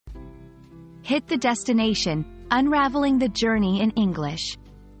hit the destination, unraveling the journey in English.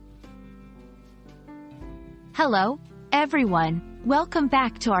 Hello, everyone. Welcome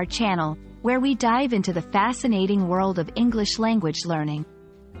back to our channel, where we dive into the fascinating world of English language learning.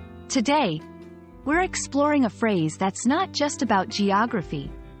 Today, we're exploring a phrase that's not just about geography,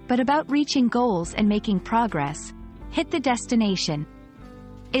 but about reaching goals and making progress. Hit the destination.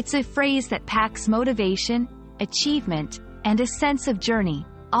 It's a phrase that packs motivation, achievement, and a sense of journey,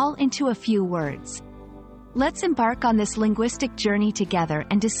 all into a few words. Let's embark on this linguistic journey together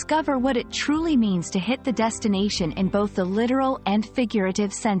and discover what it truly means to hit the destination in both the literal and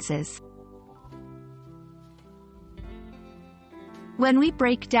figurative senses. When we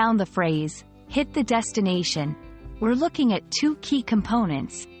break down the phrase, hit the destination, we're looking at two key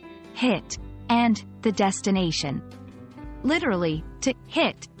components, hit and the destination. Literally, to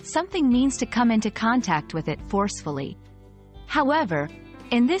hit something means to come into contact with it forcefully. However,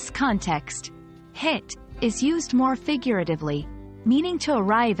 in this context, hit is used more figuratively, meaning to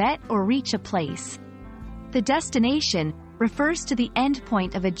arrive at or reach a place. The destination refers to the end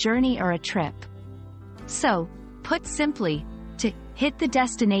point of a journey or a trip. So, put simply, to hit the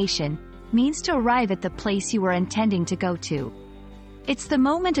destination means to arrive at the place you were intending to go to. It's the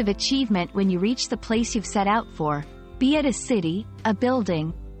moment of achievement when you reach the place you've set out for, be it a city, a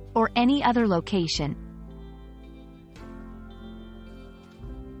building, or any other location.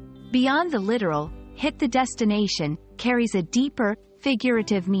 Beyond the literal, hit the destination carries a deeper,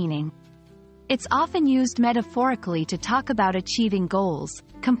 figurative meaning. It's often used metaphorically to talk about achieving goals,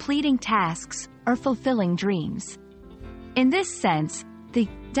 completing tasks, or fulfilling dreams. In this sense, the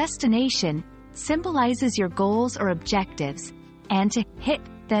destination symbolizes your goals or objectives, and to hit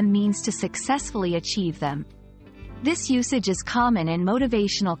them means to successfully achieve them. This usage is common in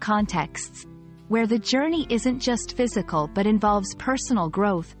motivational contexts, where the journey isn't just physical but involves personal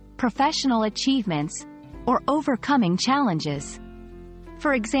growth, professional achievements, or overcoming challenges.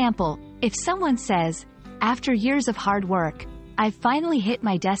 For example, if someone says, "After years of hard work, I've finally hit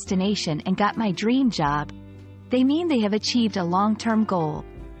my destination and got my dream job," they mean they have achieved a long-term goal.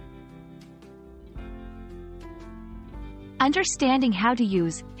 Understanding how to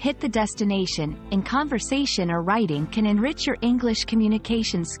use hit the destination in conversation or writing can enrich your English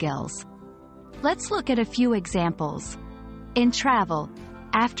communication skills. Let's look at a few examples. In travel,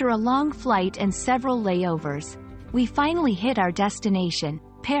 after a long flight and several layovers, we finally hit our destination,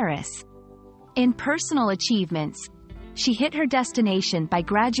 Paris. In personal achievements, she hit her destination by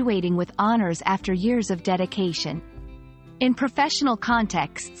graduating with honors after years of dedication. In professional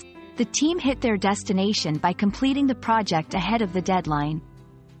contexts, the team hit their destination by completing the project ahead of the deadline.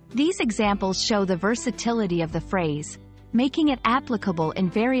 These examples show the versatility of the phrase, making it applicable in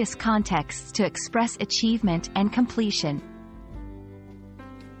various contexts to express achievement and completion.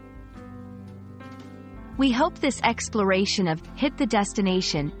 We hope this exploration of hit the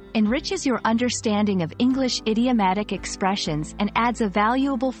destination enriches your understanding of English idiomatic expressions and adds a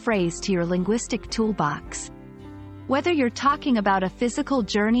valuable phrase to your linguistic toolbox. Whether you're talking about a physical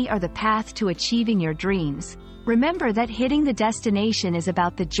journey or the path to achieving your dreams, remember that hitting the destination is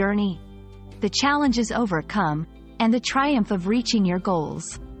about the journey, the challenges overcome, and the triumph of reaching your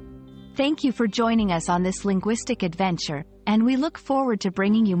goals. Thank you for joining us on this linguistic adventure, and we look forward to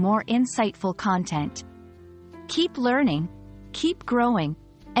bringing you more insightful content. Keep learning, keep growing,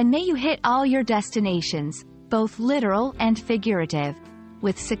 and may you hit all your destinations, both literal and figurative,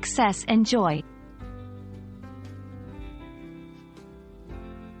 with success and joy.